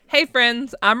Hey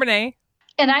friends, I'm Renee,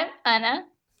 And I'm Anna.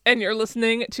 and you're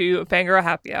listening to Fangirl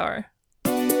Happy Hour.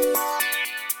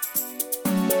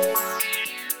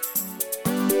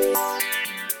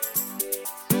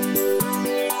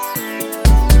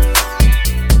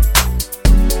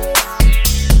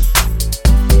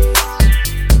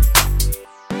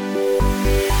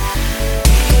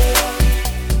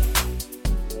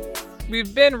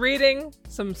 We've been reading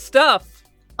some stuff.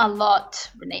 A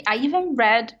lot, Renee. I even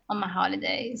read on my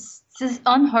holidays. This is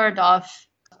unheard of.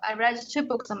 I read 2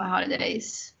 books on my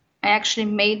holidays. I actually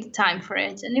made the time for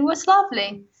it, and it was lovely.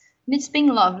 And it's been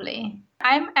lovely.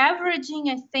 I'm averaging,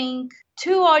 I think,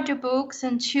 2 audiobooks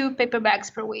and 2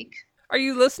 paperbacks per week. Are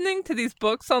you listening to these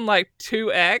books on like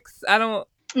 2x? I don't.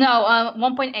 No,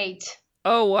 1.8.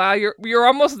 Oh wow, you're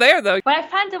almost there though. But I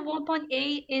find that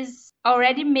 1.8 is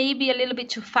already maybe a little bit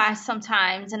too fast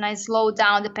sometimes, and I slow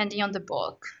down depending on the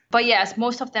book. But yes,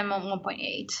 most of them are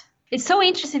 1.8. It's so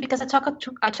interesting because I talk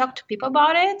to people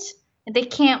about it, and they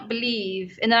can't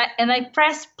believe. And I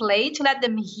press play to let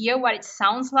them hear what it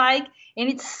sounds like, and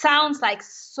it sounds like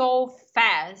so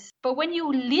fast. But when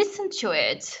you listen to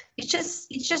it, it just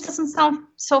doesn't sound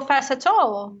so fast at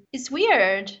all. It's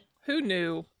weird. Who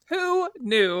knew? Who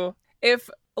knew?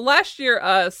 If last year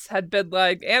us had been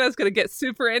like, Anna's gonna get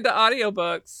super into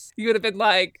audiobooks, you would have been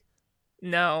like,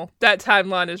 no, that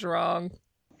timeline is wrong.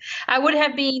 I would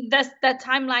have been that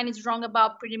timeline is wrong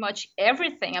about pretty much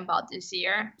everything about this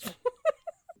year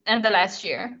and the last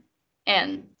year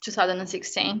and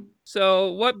 2016.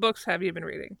 So, what books have you been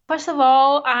reading? First of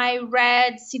all, I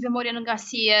read Silvia Moreno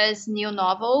Garcia's new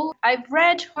novel. I've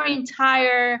read her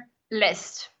entire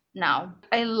list now.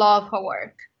 I love her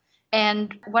work.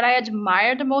 And what I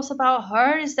admire the most about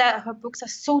her is that her books are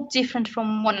so different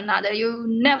from one another. You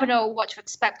never know what to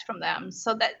expect from them.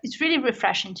 So that it's really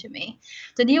refreshing to me.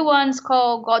 The new one's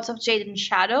called Gods of Jade and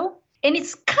Shadow. And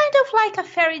it's kind of like a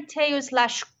fairy tale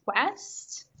slash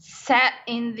quest set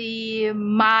in the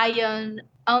Mayan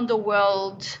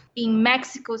underworld in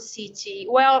Mexico City.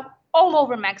 Well, all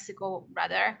over Mexico,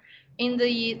 rather, in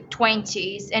the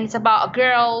 20s. And it's about a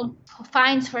girl who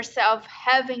finds herself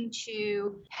having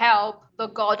to help the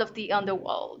god of the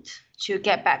underworld to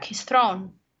get back his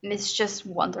throne. And it's just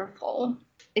wonderful.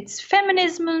 It's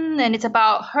feminism, and it's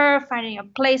about her finding a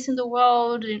place in the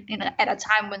world at a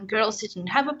time when girls didn't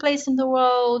have a place in the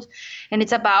world. And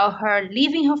it's about her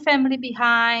leaving her family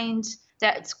behind,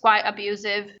 that's quite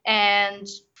abusive, and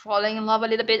falling in love a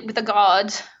little bit with the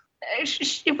god.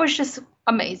 It was just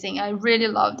amazing. I really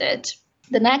loved it.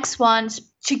 The next one's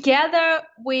together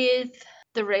with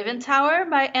The Raven Tower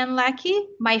by Anne Leckie,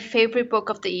 my favorite book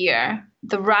of the year.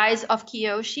 The Rise of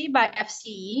Kyoshi by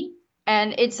FCE.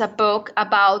 And it's a book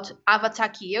about Avatar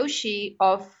Kyoshi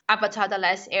of Avatar The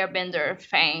Last Airbender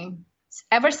fame.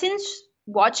 Ever since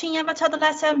watching Avatar The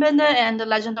Last Airbender and The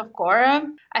Legend of Korra,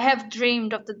 I have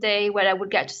dreamed of the day where I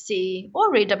would get to see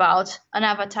or read about an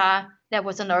Avatar that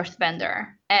was an earthbender,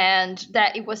 and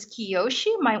that it was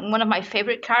Kyoshi, one of my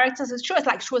favorite characters. She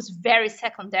was very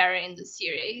secondary in the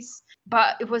series,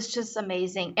 but it was just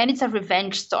amazing. And it's a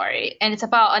revenge story, and it's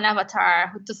about an avatar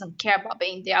who doesn't care about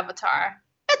being the avatar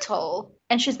at all.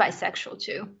 And she's bisexual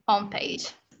too, on page.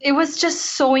 It was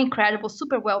just so incredible,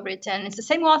 super well written. It's the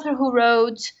same author who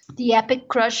wrote The Epic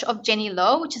Crush of Jenny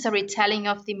Lo, which is a retelling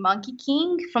of the Monkey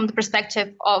King from the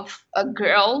perspective of a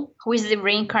girl who is the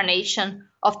reincarnation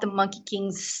of the Monkey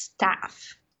King's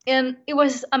staff. And it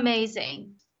was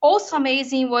amazing. Also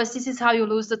amazing was This Is How You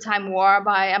Lose the Time War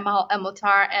by Amal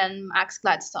El-Mohtar and Max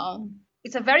Gladstone.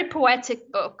 It's a very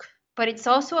poetic book, but it's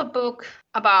also a book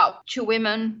about 2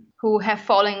 women who have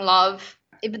fallen in love,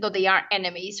 even though they are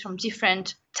enemies from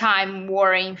different time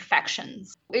warring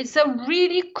factions. It's a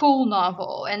really cool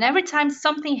novel, and every time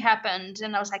something happened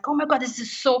and I was like, oh my god, this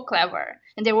is so clever.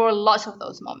 And there were lots of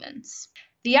those moments.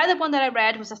 The other one that I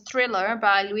read was a thriller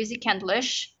by Louise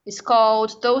Candlish. It's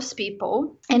called Those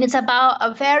People, and it's about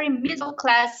a very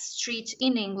middle-class street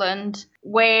in England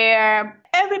where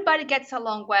everybody gets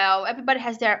along well. Everybody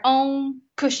has their own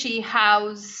cushy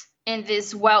house in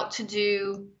this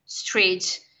well-to-do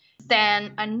street.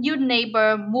 Then a new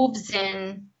neighbor moves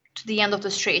in to the end of the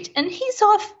street, and he's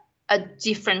of a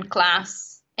different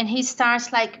class. And he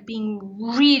starts like being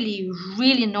really,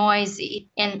 really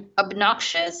noisy and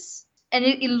obnoxious. And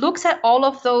it looks at all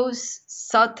of those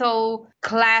subtle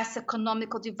class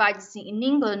economical divides in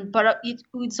England, but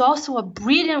it's also a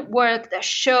brilliant work that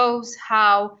shows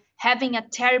how having a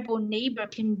terrible neighbor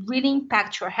can really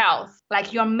impact your health,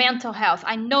 like your mental health.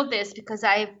 I know this because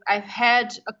I've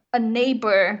had a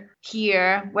neighbor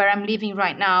here where I'm living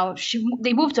right now.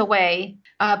 They moved away,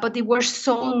 but they were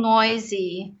so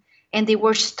noisy and they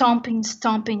were stomping,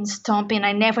 stomping, stomping.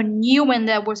 I never knew when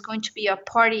there was going to be a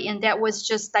party, and that was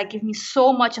just like giving me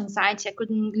so much anxiety. I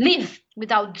couldn't live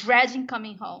without dreading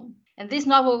coming home. And this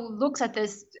novel looks at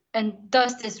this and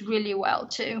does this really well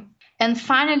too. And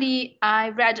finally, I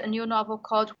read a new novel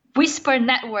called Whisper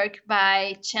Network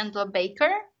by Chandler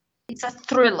Baker. It's a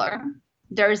thriller.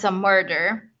 There is a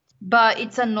murder, but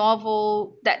it's a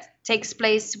novel that takes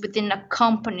place within a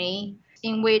company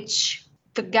in which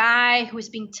the guy who's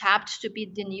being tapped to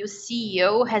be the new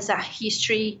CEO has a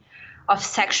history of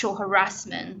sexual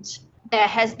harassment that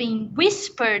has been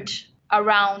whispered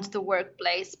around the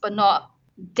workplace but not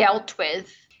dealt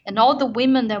with. And all the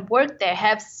women that work there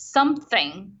have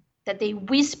something that they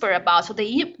whisper about. So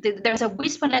there's a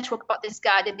whisper network about this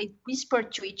guy that they whisper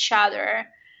to each other,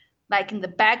 like in the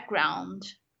background,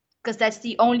 because that's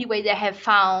the only way they have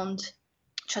found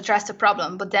to address the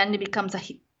problem. But then it becomes a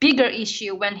bigger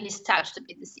issue when he's tapped to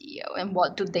be the CEO, and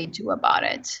what do they do about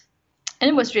it?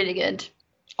 And it was really good.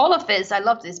 All of this, I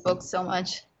love this book so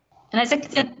much. And as I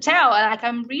can tell, like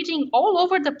I'm reading all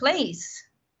over the place.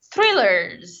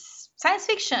 Thrillers, science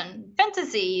fiction,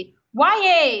 fantasy,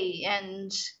 YA,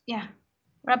 and yeah.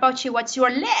 What about you? What's your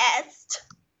list?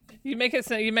 You make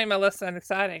my list sound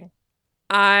exciting.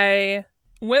 I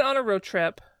went on a road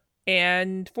trip,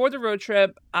 and for the road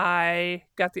trip, I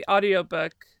got the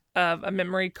audiobook of A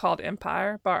Memory Called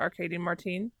Empire by Arkady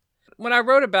Martine. When I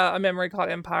wrote about A Memory Called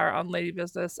Empire on Lady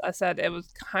Business, I said it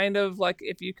was kind of like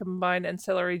if you combine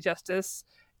Ancillary Justice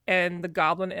and The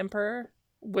Goblin Emperor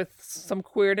with some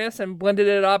queerness and blended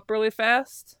it up really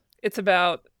fast. It's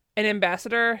about an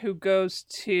ambassador who goes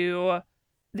to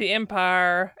the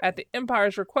Empire at the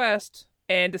Empire's request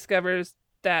and discovers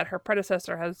that her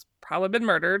predecessor has probably been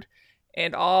murdered,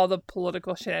 and all the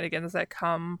political shenanigans that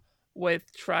come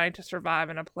with trying to survive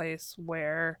in a place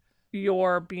where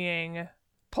you're being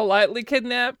politely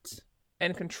kidnapped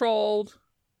and controlled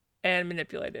and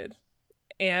manipulated.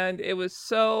 And it was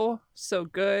so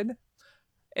good.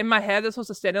 In my head, this was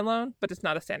a standalone, but it's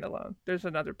not a standalone. There's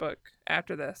another book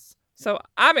after this. So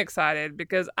I'm excited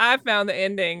because I found the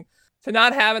ending to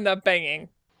not have enough banging.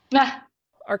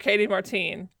 Arkady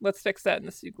Martine. Let's fix that in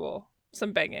the sequel.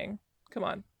 Some banging. Come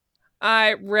on.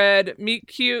 I read Meet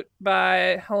Cute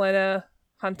by Helena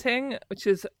Hunting, which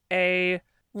is a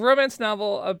romance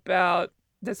novel about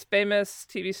this famous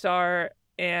TV star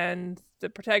and the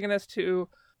protagonist who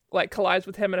like collides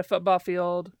with him in a football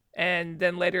field, and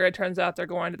then later it turns out they're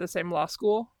going to the same law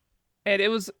school. And it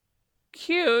was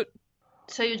cute.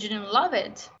 So you didn't love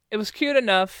it? It was cute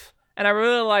enough, and I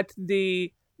really liked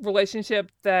the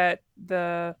relationship that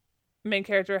the main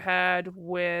character had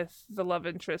with the love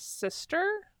interest's sister.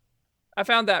 I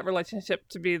found that relationship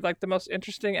to be like the most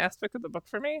interesting aspect of the book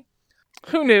for me.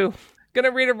 Who knew?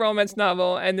 Gonna read a romance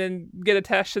novel and then get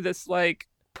attached to this like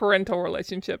parental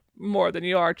relationship more than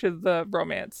you are to the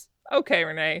romance. Okay,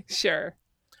 Renee, sure.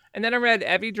 And then I read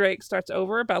Evie Drake Starts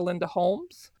Over by Linda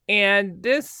Holmes. And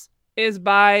this is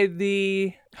by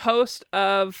the host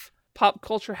of Pop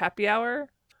Culture Happy Hour,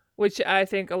 which I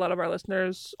think a lot of our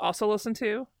listeners also listen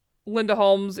to. Linda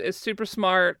Holmes is super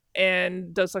smart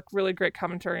and does like really great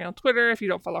commentary on Twitter. If you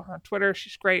don't follow her on Twitter,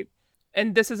 she's great.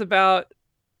 And this is about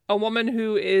a woman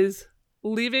who is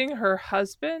leaving her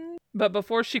husband, but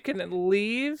before she can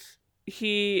leave,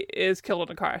 he is killed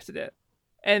in a car accident.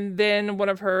 And then one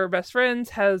of her best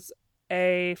friends has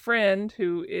a friend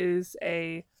who is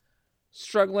a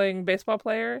struggling baseball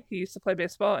player. He used to play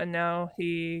baseball and now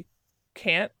he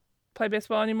can't play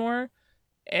baseball anymore.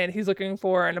 And he's looking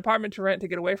for an apartment to rent to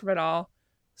get away from it all.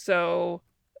 So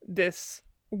this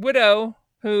widow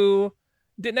who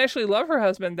didn't actually love her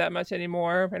husband that much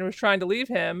anymore and was trying to leave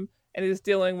him and is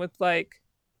dealing with like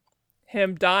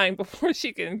him dying before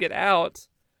she can get out,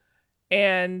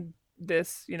 and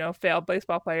this, failed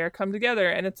baseball player come together.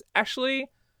 And it's actually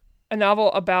a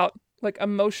novel about like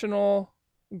emotional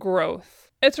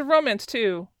growth. It's a romance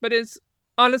too, but it's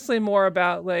honestly more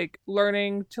about like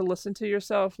learning to listen to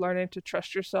yourself, learning to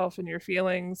trust yourself and your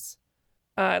feelings,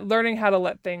 learning how to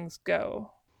let things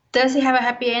go. Does it have a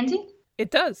happy ending?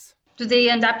 It does. Do they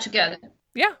end up together?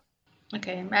 Yeah.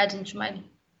 Okay, I'm adding to my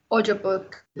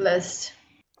audiobook list.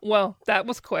 Well, that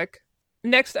was quick.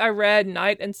 Next, I read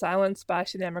Night in Silence by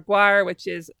Sinead McGuire, which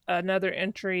is another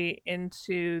entry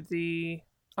into the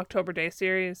October Daye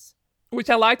series, which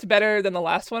I liked better than the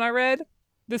last one I read.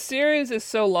 The series is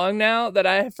so long now that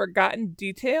I have forgotten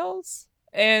details,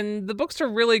 and the books are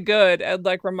really good at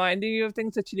like reminding you of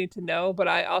things that you need to know, but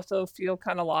I also feel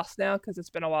kind of lost now because it's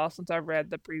been a while since I've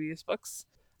read the previous books.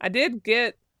 I did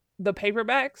get the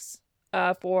paperbacks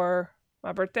for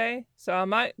my birthday, so I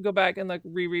might go back and like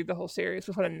reread the whole series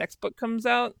before the next book comes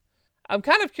out. I'm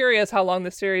kind of curious how long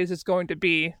the series is going to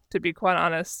be quite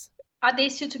honest. Are they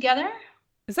still together?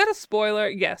 Is that a spoiler?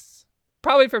 Yes.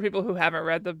 Probably for people who haven't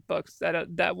read the books,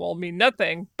 that will mean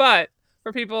nothing. But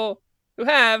for people who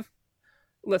have,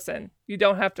 listen, you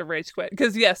don't have to rage quit.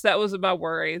 Because yes, that was my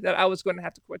worry, that I was going to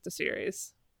have to quit the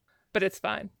series. But it's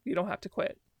fine. You don't have to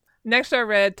quit. Next, I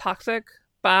read Toxic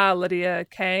by Lydia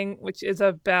Kang, which is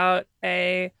about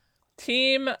a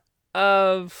team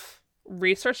of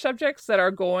research subjects that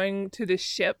are going to this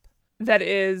ship that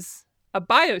is a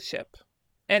bioship,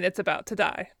 and it's about to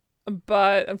die.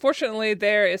 But unfortunately,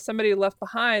 there is somebody left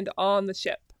behind on the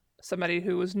ship, somebody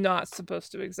who was not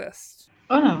supposed to exist.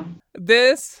 Oh.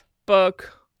 This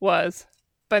book was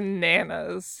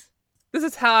bananas. This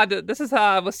is how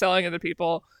I was selling it to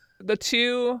people. The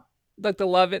two, like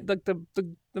the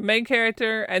main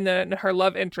character and then her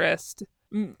love interest,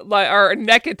 like, are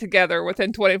naked together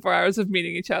within 24 hours of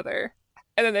meeting each other,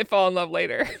 and then they fall in love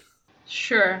later.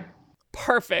 Sure.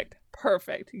 Perfect.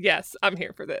 Yes, I'm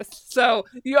here for this. So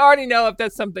you already know if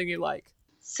that's something you like.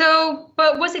 So,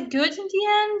 but was it good in the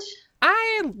end?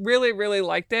 I really, really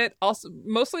liked it. Also,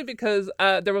 mostly because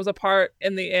there was a part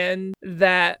in the end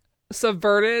that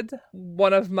subverted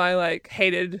one of my like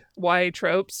hated YA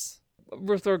tropes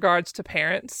with regards to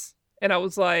parents, and I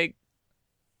was like,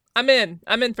 I'm in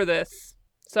for this.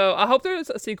 So I hope there's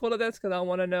a sequel to this because I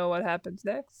want to know what happens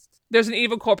next. There's an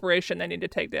evil corporation they need to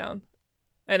take down,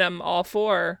 and I'm all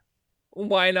for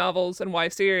YA novels and YA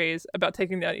series about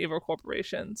taking down evil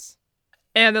corporations.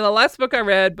 And then the last book I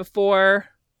read before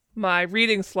my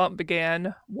reading slump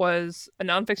began was a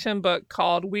nonfiction book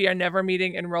called We Are Never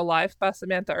Meeting in Real Life by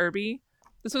Samantha Irby.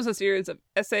 This was a series of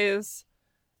essays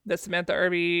that Samantha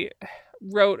Irby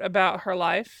wrote about her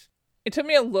life. It took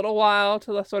me a little while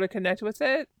to sort of connect with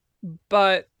it,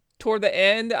 but toward the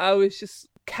end, I was just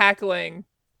cackling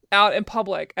out in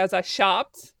public as I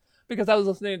shopped because I was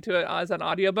listening to it as an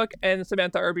audiobook, and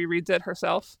Samantha Irby reads it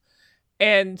herself.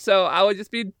 And so I would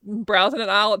just be browsing an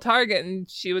aisle at Target, and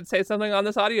she would say something on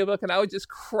this audiobook, and I would just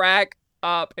crack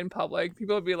up in public.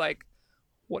 People would be like,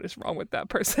 what is wrong with that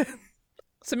person?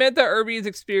 Samantha Irby's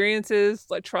experiences,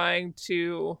 like trying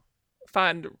to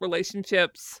find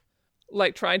relationships,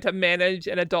 like trying to manage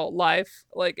an adult life,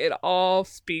 like it all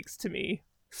speaks to me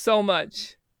so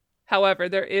much. However,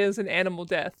 there is an animal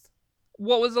death.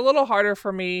 What was a little harder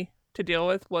for me to deal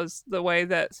with was the way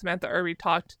that Samantha Irby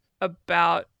talked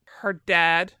about her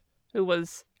dad, who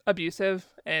was abusive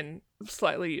and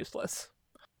slightly useless.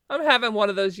 I'm having one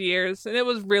of those years, and it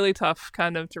was really tough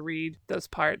kind of to read those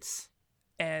parts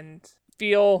and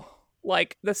feel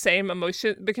like the same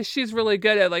emotion, because she's really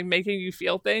good at like making you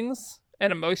feel things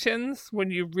and emotions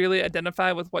when you really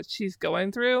identify with what she's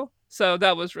going through. So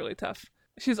that was really tough.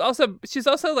 She's also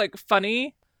like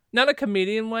funny, not a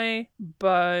comedian way,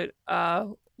 but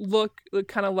look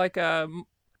kind of like a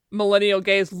millennial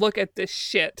gaze look at this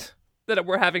shit that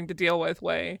we're having to deal with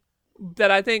way that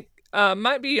I think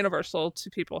might be universal to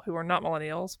people who are not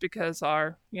millennials, because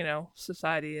our,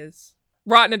 society is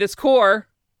rotten at its core,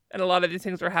 and a lot of these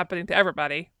things are happening to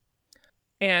everybody.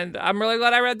 And I'm really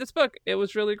glad I read this book. It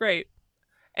was really great.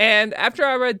 And after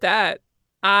I read that,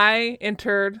 I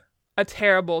entered a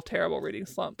terrible, terrible reading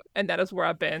slump, and that is where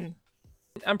I've been.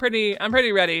 I'm pretty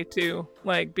ready to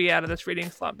like be out of this reading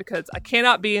slump, because I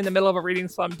cannot be in the middle of a reading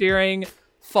slump during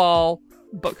fall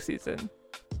book season.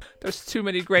 There's too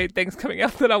many great things coming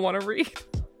out that I want to read.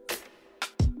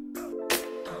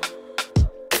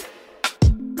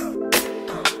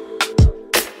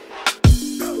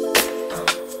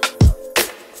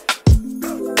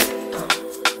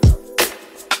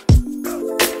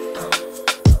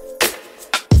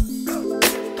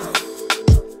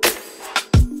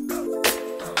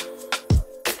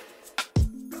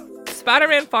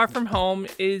 Spider-Man Far From Home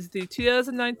is the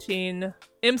 2019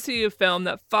 MCU film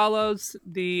that follows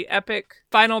the epic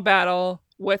final battle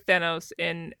with Thanos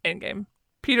in Endgame.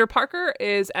 Peter Parker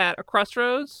is at a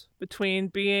crossroads between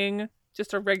being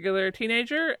just a regular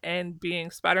teenager and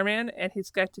being Spider-Man, and he's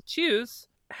got to choose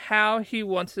how he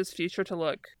wants his future to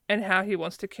look and how he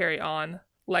wants to carry on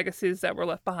legacies that were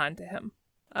left behind to him.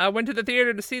 I went to the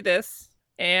theater to see this,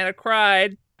 and I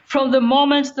cried. From the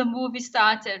moment the movie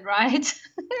started, right?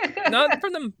 Not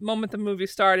from the moment the movie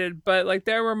started, but like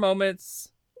there were moments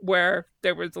where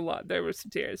there was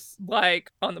some tears,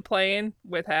 like on the plane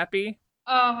with Happy.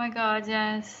 Oh my god,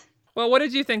 yes. Well, what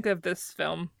did you think of this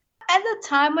film? At the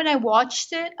time when I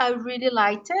watched it, I really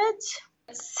liked it.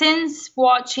 Since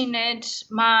watching it,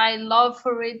 my love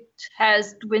for it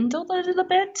has dwindled a little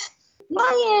bit.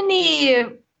 Not in any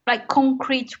like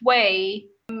concrete way.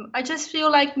 I just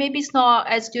feel like maybe it's not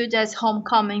as good as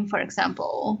Homecoming, for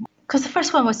example. Because the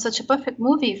first one was such a perfect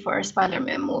movie for a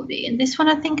Spider-Man movie, and this one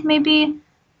I think maybe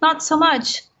not so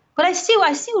much. But I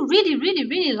still really, really,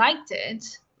 really liked it.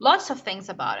 Lots of things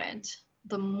about it.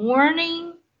 The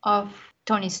mourning of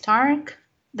Tony Stark,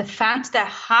 the fact that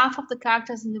half of the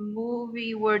characters in the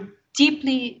movie were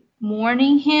deeply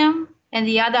mourning him, and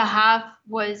the other half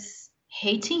was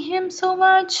hating him so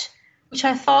much, which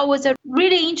I thought was a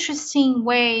really interesting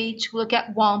way to look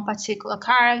at one particular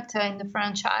character in the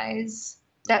franchise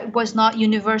that was not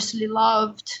universally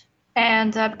loved,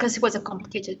 and because he was a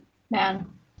complicated man.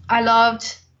 I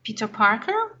loved Peter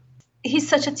Parker. He's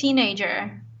such a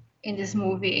teenager in this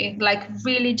movie, like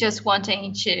really just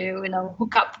wanting to,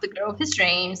 hook up with the girl of his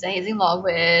dreams that he's in love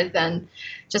with, and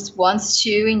just wants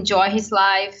to enjoy his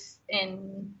life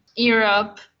in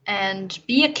Europe and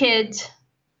be a kid.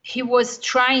 He was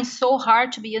trying so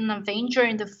hard to be an Avenger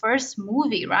in the first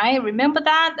movie, right? Remember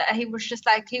that? He was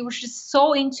just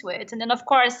so into it. And then, of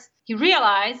course, he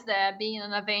realized that being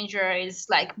an Avenger is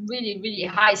like really, really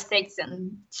high stakes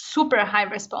and super high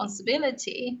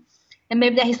responsibility. And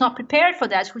maybe that he's not prepared for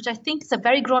that, which I think is a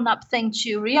very grown-up thing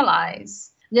to realize.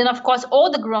 Then, of course,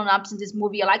 all the grown-ups in this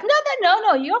movie are like,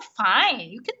 no, you're fine.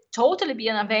 You can totally be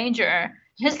an Avenger. And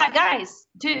he's like, guys,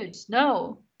 dudes,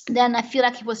 no. Then I feel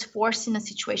like he was forced in a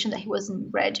situation that he wasn't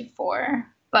ready for.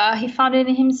 But he found it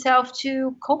in himself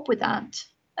to cope with that.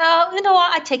 You know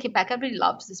what? I take it back. I really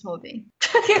loved this movie.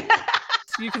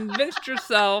 You convinced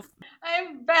yourself.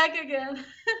 I'm back again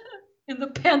in the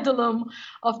pendulum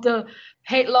of the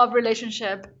hate-love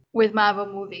relationship with Marvel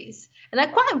movies. And I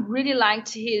quite really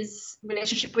liked his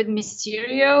relationship with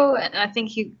Mysterio. And I think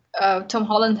Tom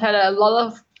Holland had a lot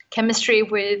of chemistry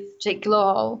with Jake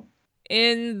Gyllenhaal.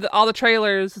 In all the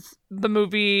trailers, the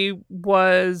movie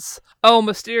was,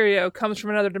 Mysterio comes from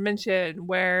another dimension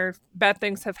where bad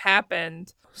things have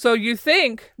happened. So you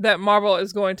think that Marvel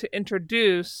is going to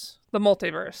introduce the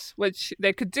multiverse, which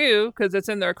they could do because it's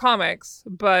in their comics.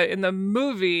 But in the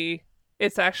movie,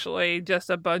 it's actually just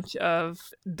a bunch of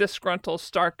disgruntled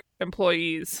Stark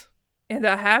employees. And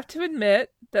I have to admit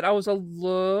that I was a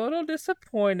little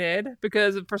disappointed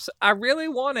because I really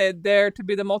wanted there to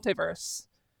be the multiverse.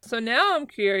 So now I'm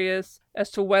curious as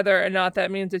to whether or not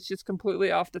that means it's just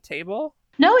completely off the table.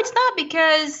 No, it's not,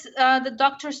 because the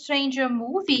Doctor Strange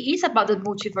movie is about the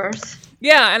multiverse.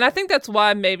 Yeah, and I think that's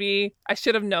why maybe I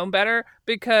should have known better,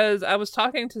 because I was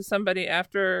talking to somebody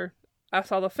after I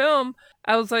saw the film.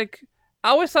 I was like, I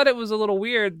always thought it was a little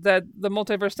weird that the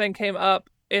multiverse thing came up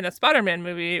in a Spider-Man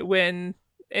movie when,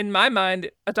 in my mind,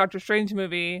 a Doctor Strange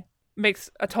movie makes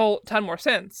a ton more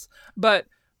sense. But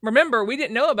remember, we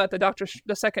didn't know about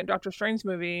the second Doctor Strange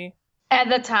movie at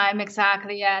the time.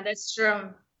 Exactly. Yeah, that's true.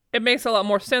 It makes a lot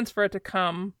more sense for it to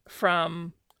come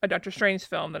from a Doctor Strange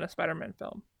film than a Spider-Man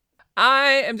film.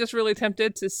 I am just really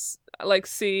tempted to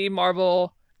see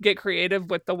Marvel get creative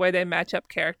with the way they match up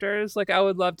characters. Like, I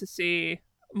would love to see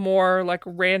more like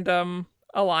random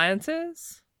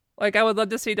alliances. Like, I would love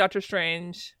to see Doctor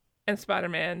Strange and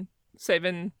Spider-Man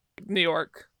saving New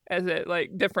York, as it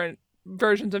like different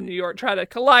versions of New York try to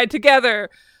collide together.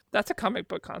 That's a comic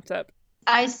book concept.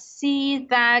 I see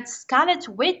that Scarlet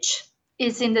Witch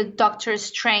is in the Doctor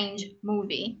Strange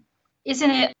movie.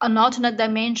 Isn't it an alternate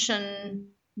dimension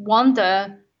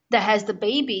Wanda that has the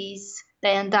babies that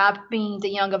end up being the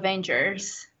Young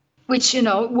Avengers? Which,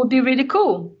 would be really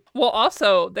cool. Well,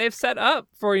 also, they've set up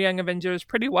for Young Avengers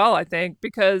pretty well, I think,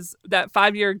 because that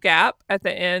 5-year gap at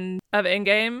the end of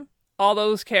Endgame, all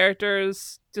those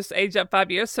characters just aged up 5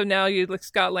 years. So now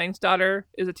Scott Lang's daughter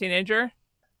is a teenager.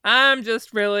 I'm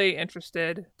just really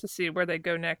interested to see where they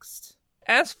go next.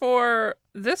 As for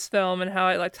this film and how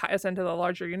it ties into the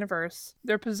larger universe,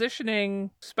 they're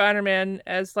positioning Spider-Man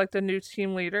as the new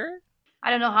team leader. I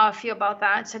don't know how I feel about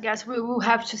that. I guess we will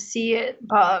have to see it,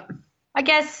 but I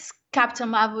guess Captain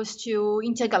Marvel is too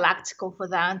intergalactical for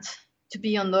that, to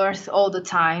be on Earth all the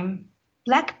time.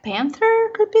 Black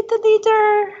Panther could be the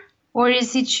leader, or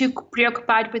is he too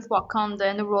preoccupied with Wakanda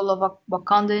and the role of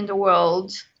Wakanda in the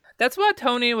world? That's what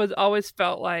Tony was always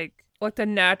felt like the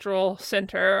natural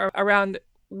center around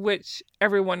which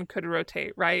everyone could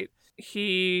rotate, right?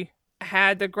 He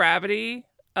had the gravity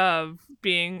of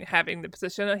having the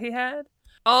position that he had.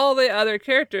 All the other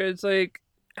characters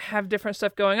have different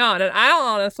stuff going on, and I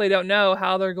honestly don't know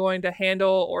how they're going to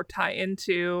handle or tie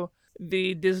into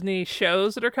the Disney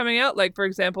shows that are coming out. Like, for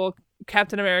example,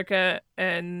 Captain America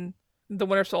and the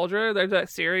Winter Soldier. There's that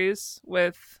series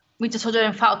with Winter Soldier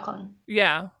and Falcon.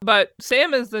 Yeah, but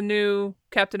Sam is the new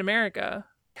Captain America.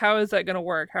 How is that going to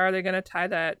work? How are they going to tie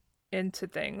that into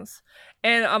things?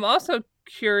 And I'm also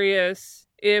curious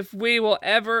if we will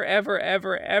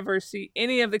ever see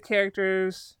any of the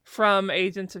characters from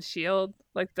Agents of S.H.I.E.L.D.,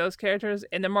 like those characters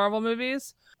in the Marvel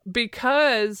movies,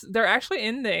 because they're actually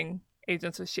ending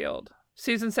Agents of S.H.I.E.L.D.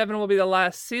 Season 7 will be the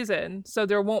last season, so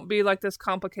there won't be like this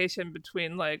complication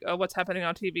between like, oh, what's happening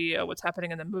on TV, oh, what's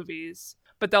happening in the movies,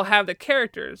 but they'll have the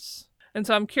characters. And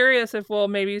so I'm curious if we'll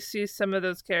maybe see some of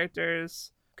those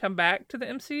characters come back to the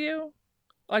MCU.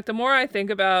 Like, the more I think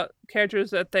about characters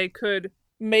that they could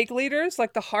make leaders,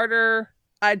 like, the harder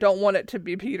I don't want it to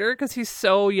be Peter, because he's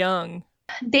so young.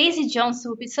 Daisy Jones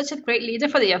would be such a great leader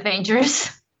for the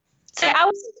Avengers. So I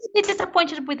was a bit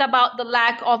disappointed with about the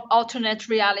lack of alternate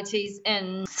realities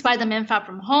in Spider-Man Far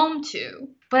From Home too.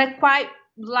 But I quite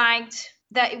liked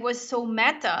that it was so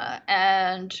meta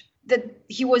and that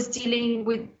he was dealing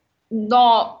with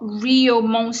not real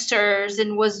monsters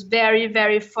and was very,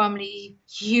 very firmly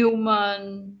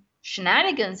human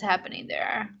shenanigans happening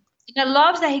there. And I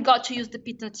love that he got to use the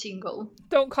Peter Tingle.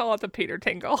 Don't call it the Peter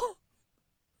Tingle.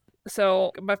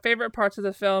 So my favorite parts of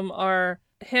the film are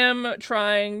him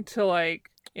trying to, like,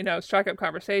 you know, strike up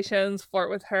conversations, flirt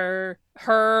with her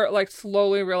like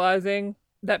slowly realizing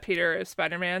that Peter is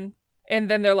Spider-Man. And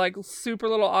then they're like super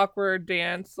little awkward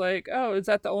dance, like, oh, is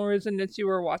that the only reason that you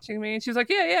were watching me? And she's like,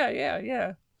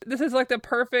 yeah. This is like the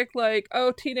perfect, like,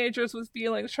 oh, teenagers with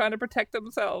feelings trying to protect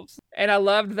themselves. And I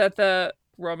loved that the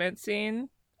romance scene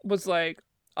was like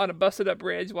on a busted up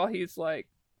bridge while he's like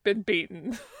been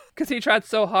beaten. Because he tried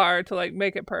so hard to like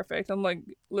make it perfect. I'm like,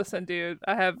 listen, dude,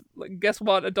 I have, like, guess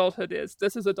what adulthood is?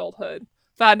 This is adulthood.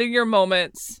 Finding your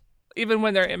moments, even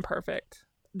when they're imperfect.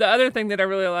 The other thing that I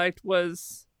really liked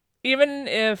was, even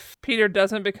if Peter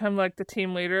doesn't become like the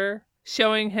team leader,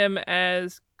 showing him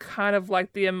as kind of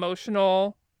like the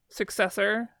emotional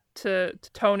successor to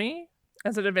Tony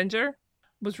as an Avenger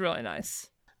was really nice.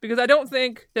 Because I don't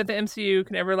think that the MCU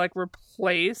can ever like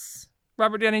replace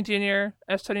Robert Downey Jr.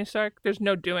 as Tony Stark. There's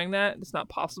no doing that. It's not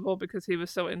possible because he was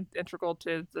so integral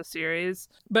to the series.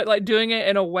 But like doing it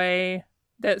in a way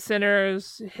that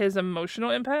centers his emotional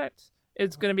impact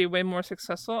is going to be way more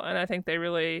successful. And I think they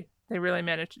really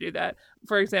managed to do that.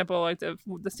 For example, like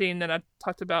the scene that I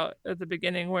talked about at the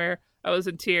beginning where I was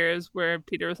in tears, where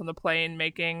Peter was on the plane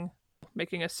making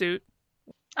a suit.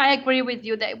 I agree with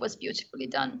you that it was beautifully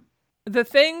done. The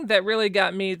thing that really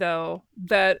got me, though,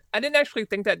 that I didn't actually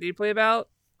think that deeply about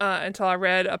until I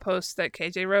read a post that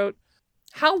KJ wrote,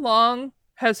 how long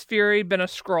has Fury been a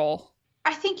Skrull?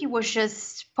 I think it was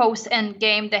just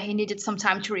post-Endgame that he needed some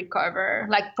time to recover,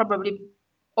 like probably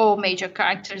all major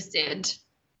characters did.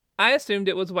 I assumed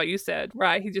it was what you said,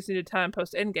 right? He just needed time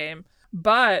post-Endgame.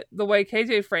 But the way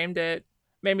KJ framed it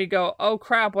made me go, oh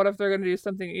crap, what if they're going to do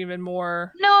something even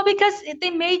more? No, because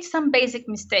they made some basic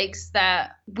mistakes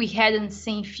that we hadn't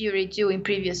seen Fury do in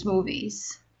previous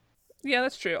movies. Yeah,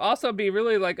 that's true. Also be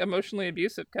really like emotionally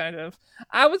abusive, kind of.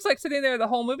 I was like sitting there the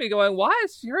whole movie going, why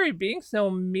is Fury being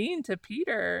so mean to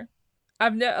Peter?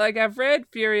 I've read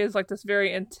Fury as like this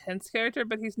very intense character,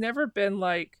 but he's never been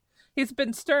like, he's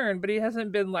been stern, but he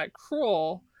hasn't been like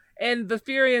cruel. And the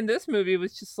Fury in this movie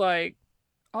was just like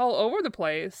all over the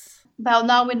place. Well,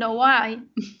 now we know why.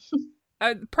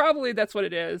 Probably that's what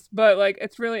it is. But like,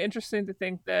 it's really interesting to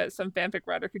think that some fanfic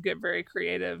writer could get very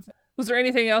creative. Was there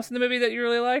anything else in the movie that you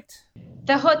really liked?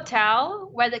 The hotel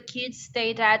where the kids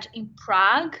stayed at in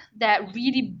Prague, that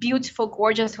really beautiful,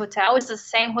 gorgeous hotel, is the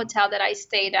same hotel that I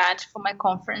stayed at for my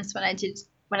conference when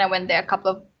I went there a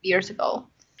couple of years ago.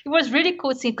 It was really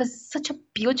cool seeing, because it's such a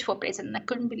beautiful place, and I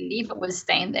couldn't believe I was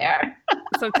staying there.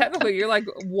 So technically, you're like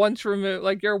once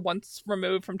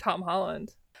removed from Tom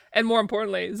Holland, and more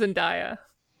importantly, Zendaya.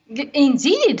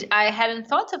 Indeed, I hadn't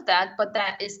thought of that, but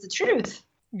that is the truth.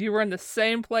 You were in the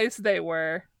same place they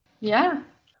were. Yeah.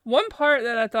 One part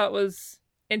that I thought was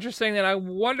interesting, and I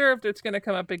wonder if it's going to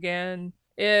come up again,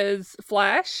 is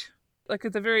Flash. Like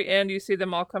at the very end, you see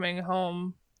them all coming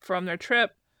home from their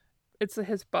trip. It's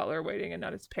his butler waiting and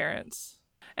not his parents.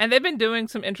 And they've been doing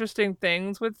some interesting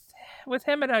things with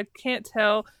him, and I can't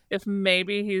tell if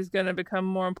maybe he's going to become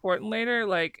more important later,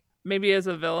 like maybe as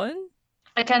a villain.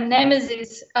 Like a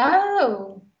nemesis.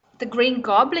 Oh, the Green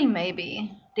Goblin,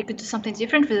 maybe. They could do something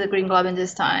different with the Green Goblin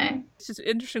this time. It's just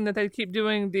interesting that they keep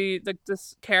doing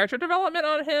this character development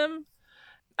on him.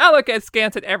 I look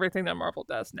askance at everything that Marvel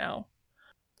does now.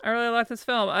 I really like this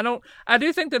film. I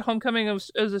do think that Homecoming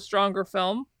is a stronger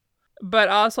film. But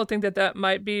I also think that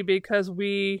might be because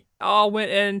we all went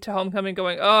into Homecoming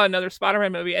going, oh, another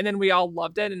Spider-Man movie. And then we all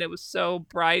loved it. And it was so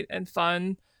bright and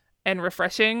fun and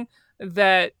refreshing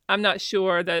that I'm not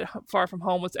sure that Far From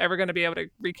Home was ever going to be able to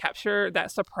recapture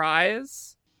that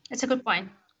surprise. It's a good point.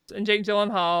 And Jake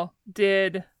Gyllenhaal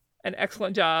did an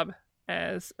excellent job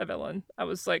as a villain. I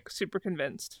was like super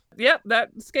convinced. Yep, that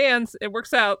scans. It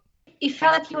works out. It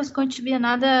felt like he was going to be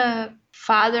another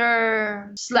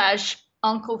father slash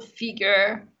uncle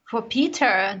figure for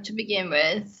Peter to begin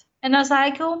with. And I was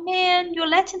like, oh man, you're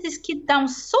letting this kid down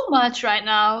so much right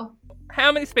now.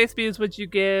 How many space views would you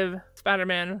give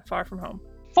Spider-Man Far From Home?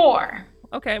 4.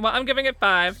 Okay, well, I'm giving it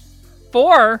 5.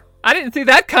 4? I didn't see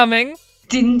that coming.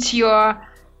 Didn't your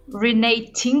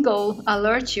Renee Tingle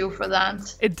alert you for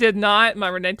that? It did not. My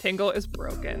Renee Tingle is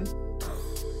broken.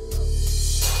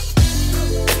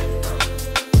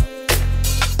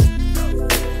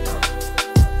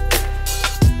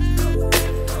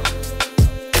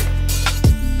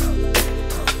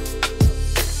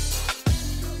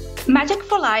 Magic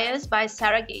for Liars by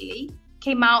Sarah Gailey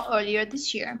came out earlier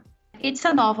this year. It's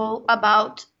a novel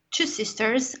about 2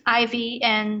 sisters, Ivy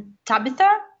and Tabitha,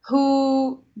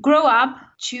 who grow up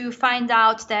to find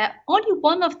out that only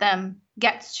one of them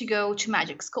gets to go to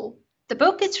magic school. The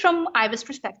book is from Ivy's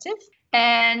perspective,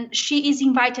 and she is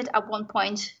invited at one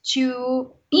point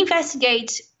to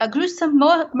investigate a gruesome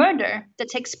murder that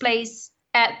takes place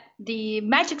at the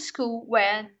magic school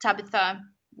where Tabitha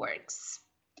works.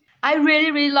 I really,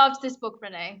 really loved this book,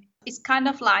 Renee. It's kind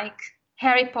of like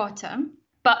Harry Potter,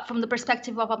 but from the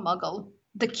perspective of a muggle,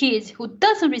 the kid who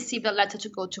doesn't receive a letter to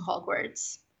go to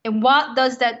Hogwarts. And what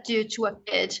does that do to a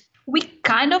kid? We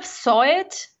kind of saw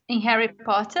it in Harry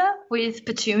Potter with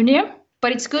Petunia,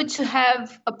 but it's good to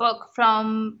have a book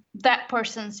from that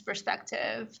person's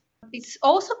perspective. It's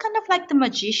also kind of like The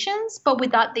Magicians, but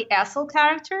without the asshole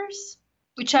characters,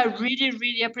 which I really,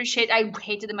 really appreciate. I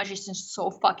hated The Magicians so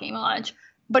fucking much.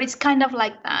 But it's kind of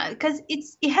like that because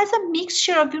it has a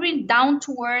mixture of really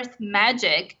down-to-earth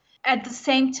magic at the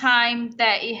same time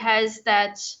that it has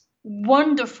that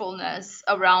wonderfulness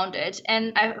around it.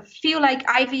 And I feel like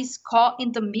Ivy's caught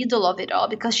in the middle of it all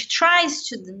because she tries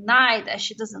to deny that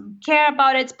she doesn't care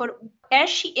about it. But as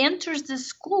she enters the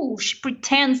school, she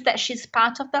pretends that she's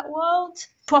part of that world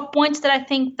to a point that I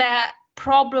think that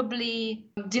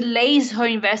probably delays her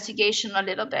investigation a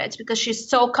little bit because she's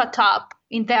so caught up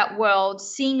in that world,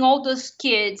 seeing all those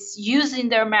kids using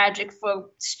their magic for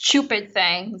stupid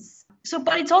things. So,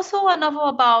 but it's also a novel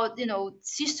about,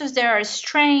 sisters that are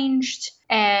estranged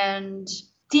and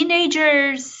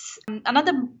teenagers.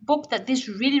 Another book that this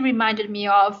really reminded me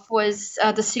of was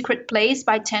The Secret Place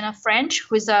by Tana French,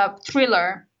 who is a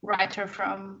thriller writer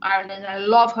from Ireland. I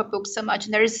love her book so much.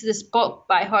 And there is this book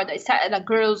by her that is set at a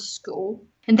girls' school.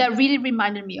 And that really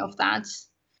reminded me of that.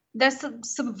 There's a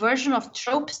subversion of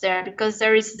tropes there because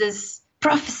there is this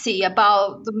prophecy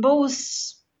about the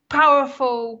most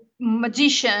powerful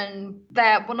magician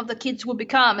that one of the kids will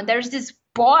become. And there's this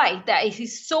boy that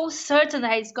he's so certain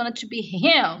that it's going to be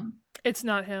him. It's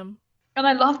not him. And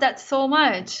I love that so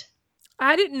much.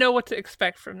 I didn't know what to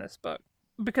expect from this book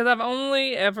because I've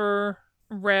only ever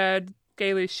read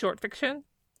Gailey's short fiction.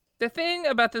 The thing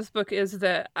about this book is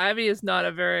that Ivy is not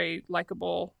a very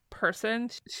likable person.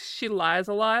 She lies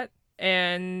a lot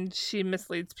and she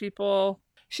misleads people.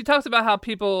 She talks about how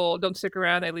people don't stick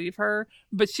around, they leave her,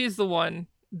 but she's the one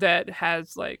that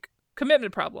has like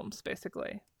commitment problems,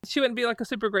 basically. She wouldn't be like a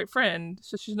super great friend,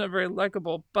 so she's not very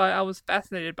likable, but I was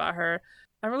fascinated by her.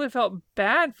 I really felt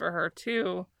bad for her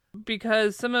too,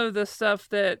 because some of the stuff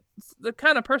that the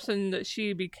kind of person that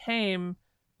she became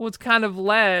was kind of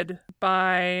led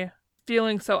by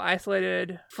feeling so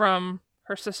isolated from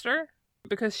her sister.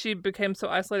 Because she became so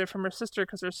isolated from her sister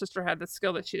because her sister had the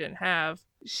skill that she didn't have.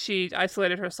 She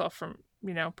isolated herself from,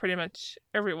 pretty much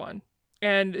everyone.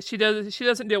 And she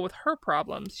doesn't deal with her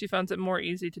problems. She finds it more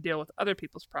easy to deal with other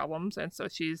people's problems. And so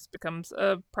she becomes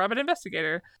a private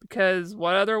investigator. Because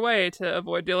what other way to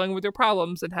avoid dealing with your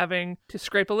problems and having to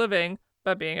scrape a living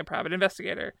but being a private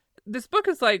investigator? This book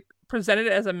is like presented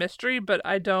as a mystery, but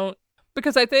I don't,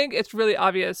 because I think it's really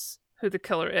obvious who the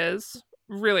killer is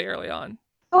really early on.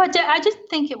 Oh, I didn't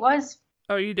think it was.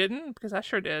 Oh, you didn't? Because I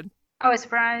sure did. I was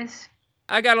surprised.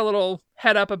 I got a little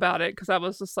head up about it because I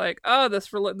was just like, oh,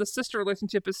 the sister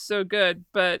relationship is so good.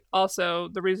 But also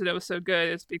the reason it was so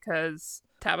good is because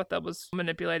Tabitha was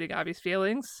manipulating Ivy's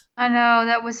feelings. I know,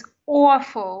 that was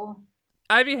awful.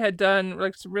 Ivy had done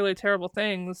like some really terrible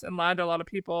things and lied to a lot of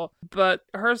people, but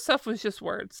her stuff was just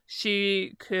words.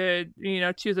 She could,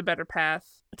 choose a better path.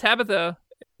 Tabitha,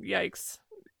 yikes.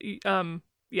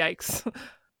 Yikes.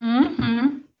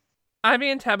 Mm-hmm. Ivy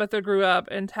and Tabitha grew up,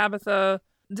 and Tabitha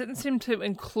didn't seem to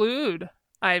include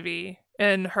Ivy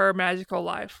in her magical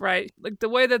life, right? Like the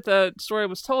way that the story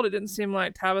was told, it didn't seem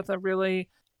like Tabitha really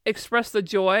expressed the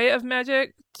joy of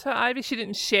magic to Ivy. She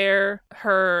didn't share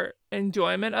her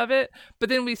enjoyment of it. But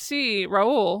then we see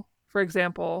Raoul for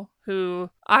example, who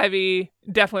Ivy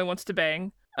definitely wants to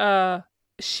bang,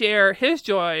 share his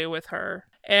joy with her.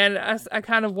 And I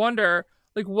kind of wonder,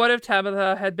 like, what if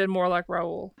Tabitha had been more like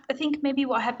Raoul? I think maybe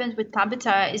what happened with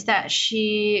Tabitha is that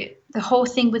the whole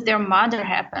thing with their mother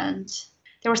happened.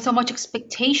 There were so much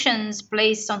expectations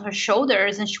placed on her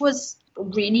shoulders, and she was a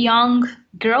really young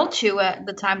girl too at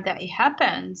the time that it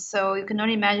happened. So you can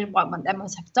only imagine what that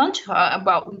must have done to her.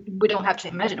 Well, we don't have to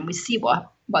imagine; we see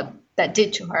what that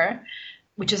did to her,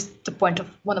 which is one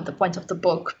of the points of the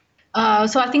book.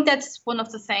 So I think that's one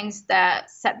of the things that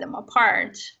set them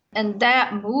apart. And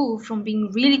that move from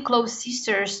being really close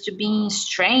sisters to being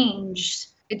estranged,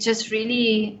 it just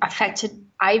really affected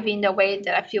Ivy in a way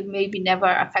that I feel maybe never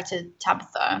affected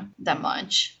Tabitha that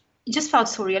much. It just felt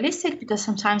so realistic because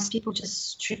sometimes people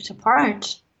just drift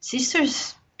apart.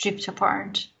 Sisters drift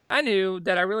apart. I knew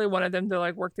that I really wanted them to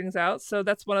like work things out. So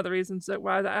that's one of the reasons that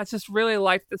why I just really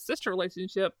liked the sister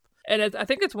relationship. And I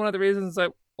think it's one of the reasons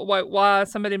that why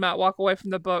somebody might walk away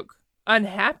from the book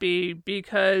unhappy,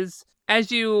 because as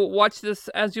you watch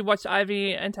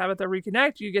Ivy and Tabitha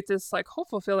reconnect, you get this like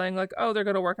hopeful feeling like, oh, they're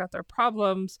going to work out their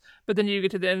problems. But then you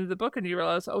get to the end of the book and you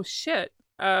realize, oh shit,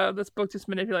 this book just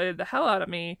manipulated the hell out of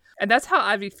me. And that's how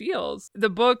Ivy feels. The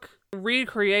book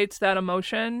recreates that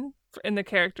emotion in the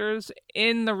characters,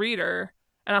 in the reader.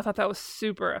 And I thought that was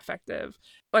super effective.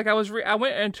 Like I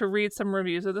went in to read some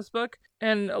reviews of this book,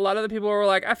 and a lot of the people were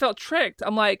like, I felt tricked.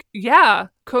 I'm like, yeah,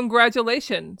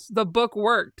 congratulations. The book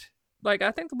worked. Like,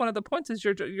 I think one of the points is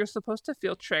you're supposed to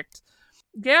feel tricked.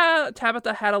 Yeah,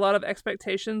 Tabitha had a lot of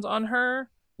expectations on her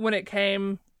when it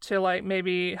came to like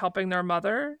maybe helping their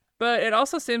mother, but it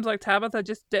also seems like Tabitha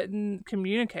just didn't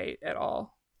communicate at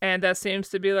all. And that seems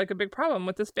to be like a big problem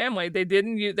with this family. They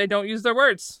don't use their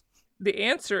words. The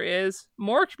answer is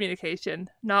more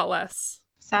communication, not less.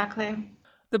 Exactly.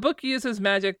 The book uses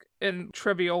magic in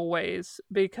trivial ways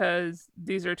because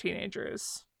these are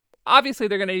teenagers. Obviously,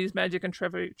 they're going to use magic in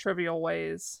trivial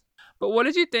ways. But what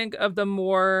did you think of the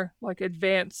more like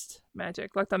advanced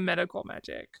magic, like the medical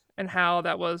magic, and how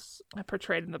that was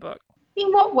portrayed in the book?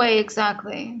 In what way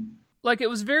exactly? Like, it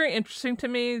was very interesting to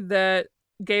me that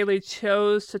Gailey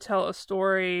chose to tell a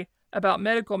story about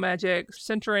medical magic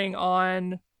centering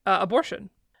on abortion.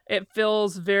 It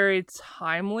feels very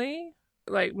timely,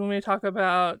 like when we talk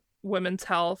about women's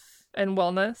health and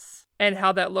wellness and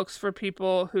how that looks for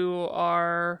people who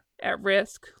are at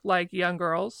risk, like young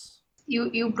girls.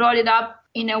 You brought it up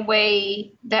in a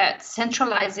way that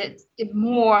centralized it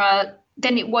more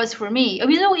than it was for me.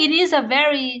 You know, it is a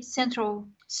very central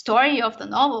story of the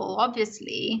novel,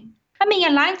 obviously. I mean,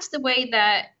 I liked the way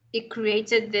that it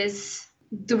created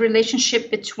the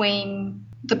relationship between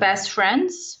the best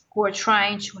friends who are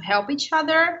trying to help each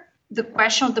other, the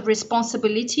question of the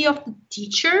responsibility of the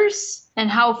teachers and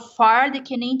how far they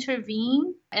can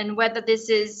intervene, and whether this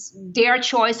is their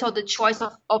choice or the choice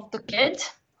of the kid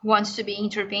who wants to be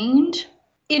intervened.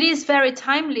 It is very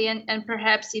timely and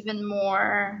perhaps even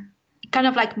more, it kind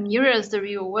of like mirrors the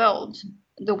real world,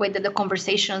 the way that the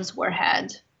conversations were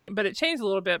had. But it changed a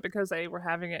little bit because they were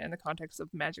having it in the context of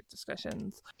magic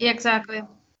discussions. Yeah, exactly.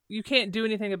 You can't do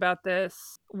anything about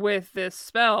this with this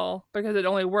spell because it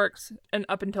only works and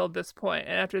up until this point.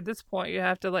 And after this point, you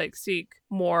have to like seek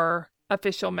more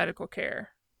official medical care.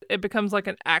 It becomes like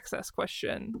an access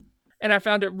question. And I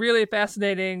found it really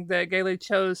fascinating that Gailey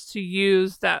chose to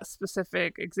use that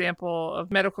specific example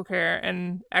of medical care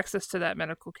and access to that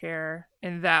medical care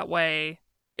in that way.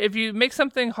 If you make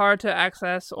something hard to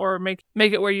access or make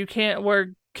it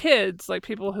where kids, like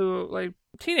people who like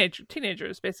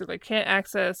teenagers basically can't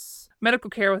access medical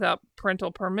care without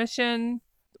parental permission,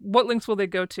 what links will they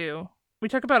go to? We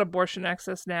talk about abortion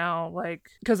access now, like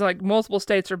because like multiple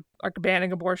states are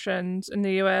banning abortions in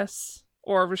the US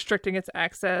or restricting its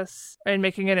access and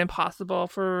making it impossible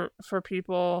for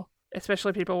people,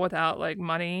 especially people without like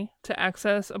money, to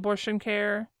access abortion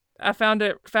care. I found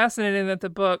it fascinating that the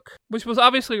book, which was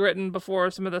obviously written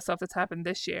before some of the stuff that's happened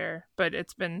this year, but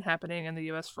it's been happening in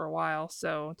the US for a while,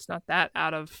 so it's not that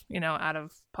out of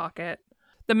pocket.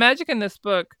 The magic in this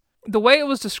book, the way it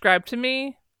was described to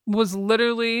me, was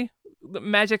literally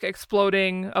magic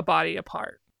exploding a body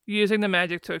apart. Using the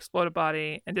magic to explode a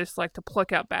body and just like to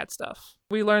pluck out bad stuff.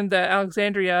 We learned that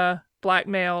Alexandria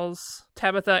blackmails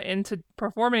Tabitha into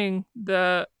performing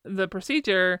the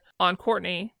procedure on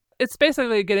Courtney. It's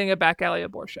basically getting a back alley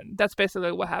abortion. That's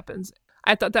basically what happens.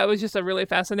 I thought that was just a really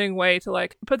fascinating way to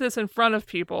like put this in front of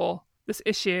people, this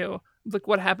issue, like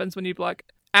what happens when you block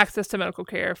access to medical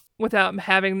care without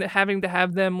having to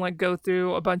have them like go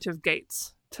through a bunch of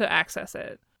gates to access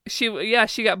it. She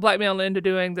got blackmailed into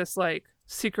doing this like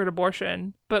secret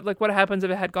abortion, but like what happens if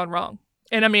it had gone wrong?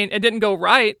 And I mean, it didn't go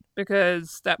right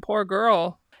because that poor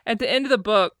girl, at the end of the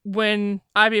book, when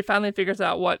Ivy finally figures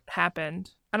out what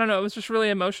happened, I don't know, it was just really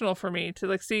emotional for me to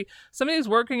like see somebody who's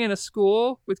working in a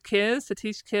school with kids to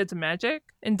teach kids magic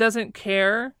and doesn't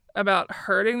care about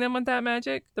hurting them with that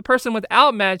magic. The person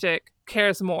without magic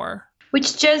cares more.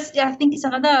 Which just, I think, is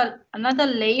another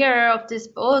layer of this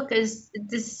book, is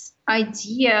this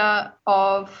idea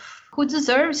of who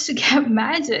deserves to get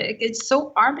magic. It's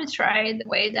so arbitrary the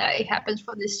way that it happens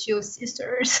for these two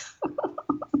sisters.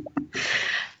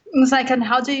 It's like, and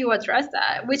how do you address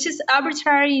that? Which is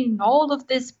arbitrary in all of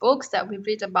these books that we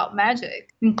read about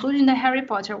magic, including the Harry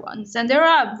Potter ones. And there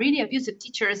are really abusive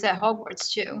teachers at Hogwarts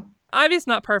too. Ivy's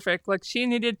not perfect. Like, she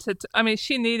needed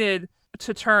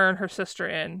to turn her sister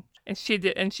in, and she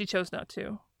did, and she chose not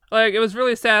to. Like, it was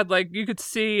really sad. Like, you could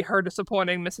see her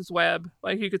disappointing Mrs. Webb.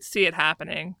 Like, you could see it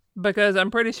happening. Because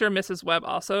I'm pretty sure Mrs. Webb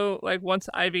also, like, once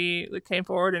Ivy came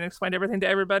forward and explained everything to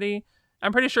everybody,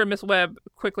 I'm pretty sure Miss Webb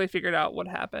quickly figured out what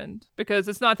happened. Because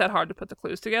it's not that hard to put the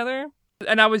clues together.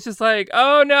 And I was just like,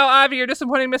 oh no, Ivy, you're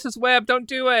disappointing Mrs. Webb. Don't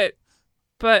do it.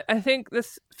 But I think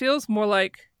this feels more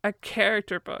like a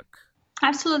character book.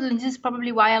 Absolutely. This is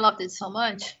probably why I loved it so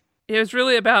much. It was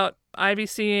really about Ivy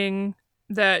seeing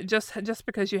that just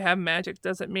because you have magic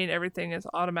doesn't mean everything is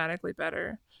automatically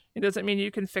better. It doesn't mean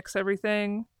you can fix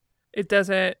everything. It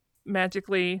doesn't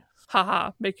magically,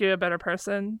 make you a better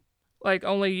person. Like,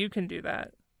 only you can do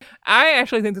that. I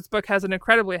actually think this book has an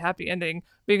incredibly happy ending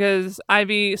because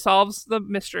Ivy solves the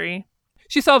mystery.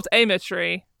 She solves a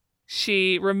mystery.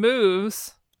 She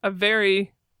removes a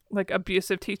very,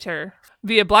 abusive teacher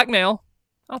via blackmail.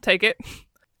 I'll take it.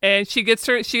 And she gets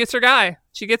her guy.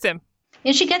 She gets him.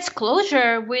 And she gets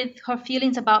closure with her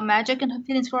feelings about magic and her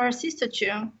feelings for her sister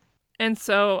too. And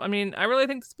so, I mean, I really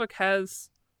think this book has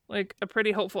a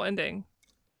pretty hopeful ending.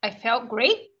 I felt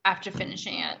great after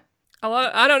finishing it.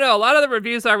 I don't know. A lot of the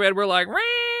reviews I read were like,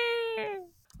 Ree!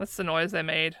 That's the noise they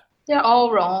made. They're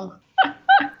all wrong.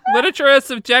 Literature is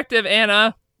subjective,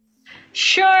 Anna.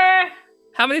 Sure.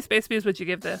 How many space bees would you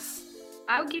give this?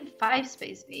 I would give 5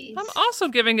 space bees. I'm also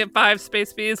giving it 5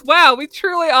 space bees. Wow, we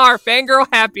truly are Fangirl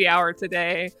Happy Hour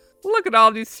today. Look at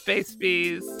all these space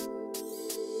bees.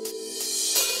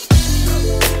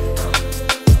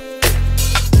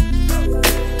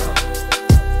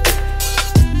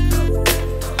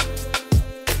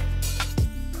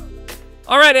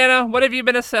 All right, Anna, what have you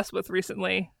been obsessed with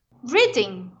recently?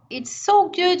 Reading. It's so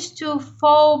good to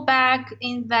fall back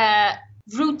in the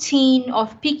routine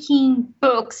of picking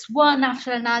books one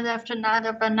after another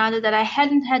that I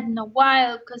hadn't had in a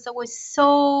while because I was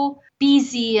so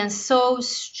busy and so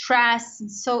stressed and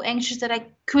so anxious that I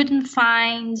couldn't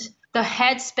find the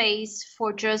headspace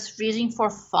for just reading for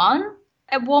fun.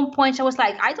 At one point, I was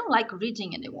like, I don't like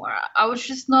reading anymore. I was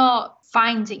just not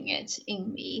finding it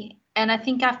in me. And I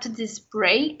think after this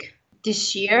break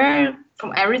this year,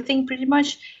 from everything pretty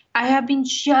much, I have been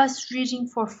just reading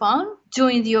for fun,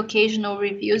 doing the occasional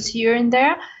reviews here and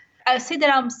there. I say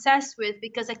that I'm obsessed with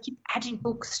because I keep adding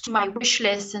books to my wish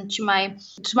list and to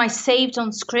my saved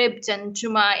on script and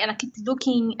I keep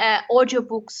looking at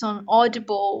audiobooks on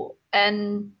Audible.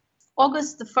 And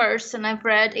August the 1st, and I've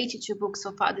read 82 books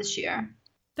so far this year.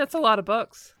 That's a lot of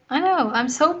books. I know. I'm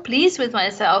so pleased with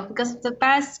myself because the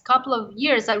past couple of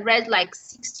years I read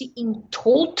 60 in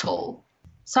total.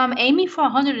 So I'm aiming for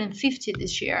 150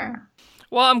 this year.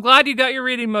 Well, I'm glad you got your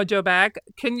reading mojo back.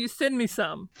 Can you send me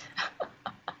some?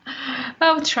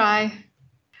 I'll try.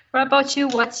 What about you?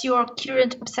 What's your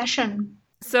current obsession?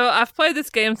 So I've played this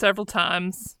game several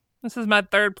times. This is my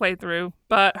 3rd playthrough,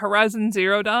 but Horizon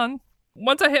Zero Dawn.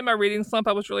 Once I hit my reading slump,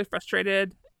 I was really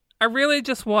frustrated. I really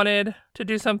just wanted to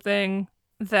do something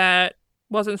that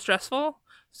wasn't stressful.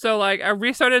 So I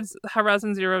restarted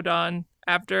Horizon Zero Dawn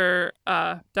after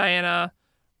Diana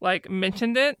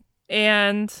mentioned it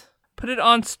and put it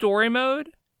on story mode,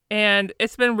 and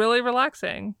it's been really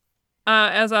relaxing.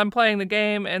 As I'm playing the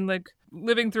game and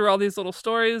living through all these little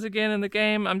stories again in the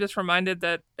game, I'm just reminded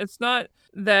that it's not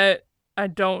that I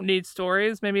don't need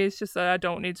stories. Maybe it's just that I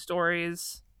don't need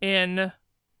stories in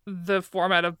the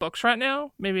format of books right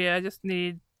now. Maybe I just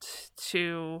need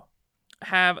to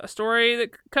have a story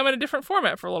that could come in a different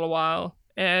format for a little while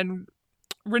and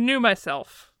renew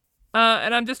myself.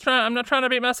 And I'm not trying to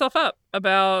beat myself up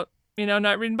about,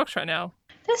 not reading books right now.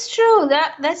 That's true.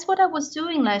 That's what I was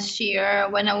doing last year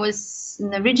when I was in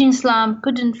the reading slump,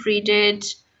 couldn't read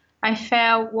it. I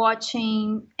felt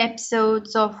watching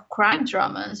episodes of crime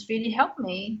dramas really helped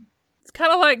me. It's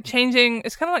kind of like changing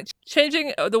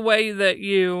the way that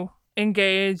you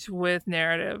engage with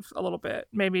narrative a little bit.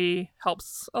 Maybe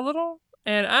helps a little.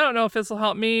 And I don't know if this will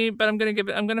help me, but I'm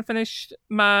gonna finish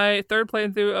my third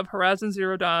playthrough of Horizon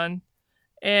Zero Dawn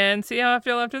and see how I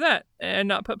feel after that, and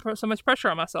not put so much pressure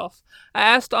on myself. I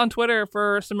asked on Twitter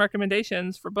for some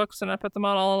recommendations for books, and I put them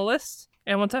all on a list.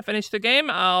 And once I finish the game,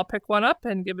 I'll pick one up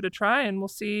and give it a try, and we'll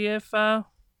see if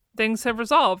things have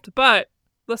resolved. But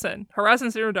listen, Horizon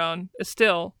Zero Dawn is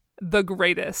still the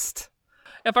greatest.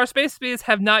 If our Space Bees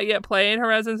have not yet played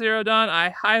Horizon Zero Dawn, I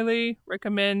highly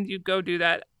recommend you go do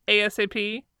that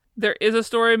ASAP. There is a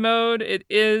story mode. It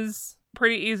is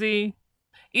pretty easy.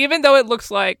 Even though it looks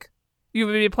like you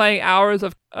would be playing hours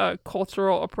of a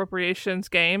cultural appropriations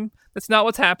game, that's not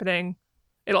what's happening.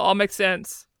 It'll all make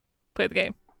sense. Play the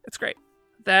game. It's great.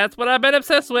 That's what I've been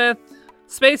obsessed with.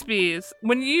 Space Bees.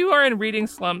 When you are in reading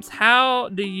slumps, how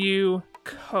do you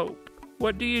cope?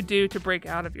 What do you do to break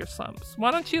out of your slumps? Why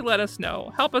don't you let us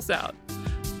know? Help us out.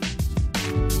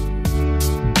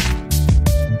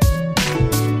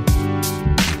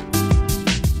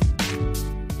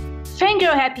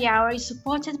 Fangirl Happy Hour is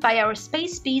supported by our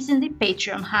Space Bees in the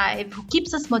Patreon Hive, who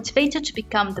keeps us motivated to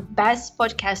become the best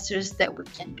podcasters that we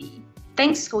can be.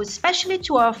 Thanks go especially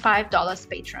to our $5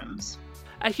 patrons.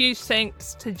 A huge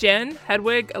thanks to Jen,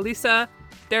 Hedwig, Elisa,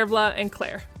 Dervla, and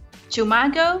Claire. To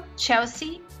Margot,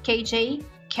 Chelsea, KJ,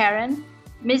 Karen,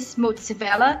 Miss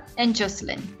Mutsivella, and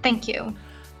Jocelyn. Thank you.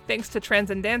 Thanks to Trends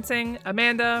and Dancing,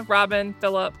 Amanda, Robin,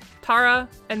 Philip, Tara,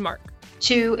 and Mark.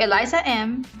 To Eliza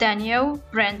M., Daniel,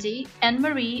 Brandy,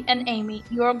 Anne-Marie, and Amy,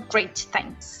 your great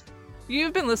thanks.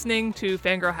 You've been listening to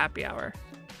Fangirl Happy Hour.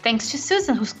 Thanks to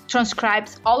Susan, who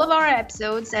transcribes all of our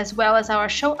episodes, as well as our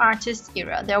show artist,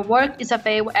 Ira. Their work is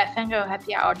available at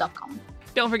fangirlhappyhour.com.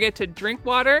 Don't forget to drink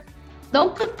water.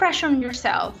 Don't put pressure on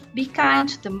yourself. Be kind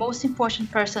to the most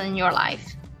important person in your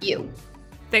life, you.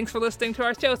 Thanks for listening to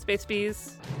our show, Space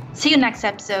Bees. See you next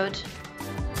episode.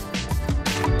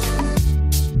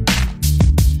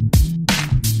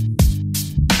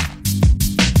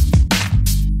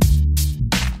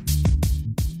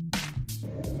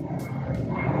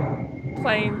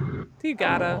 Plain. Do you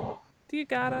gotta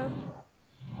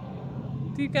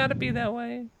be that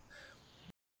way?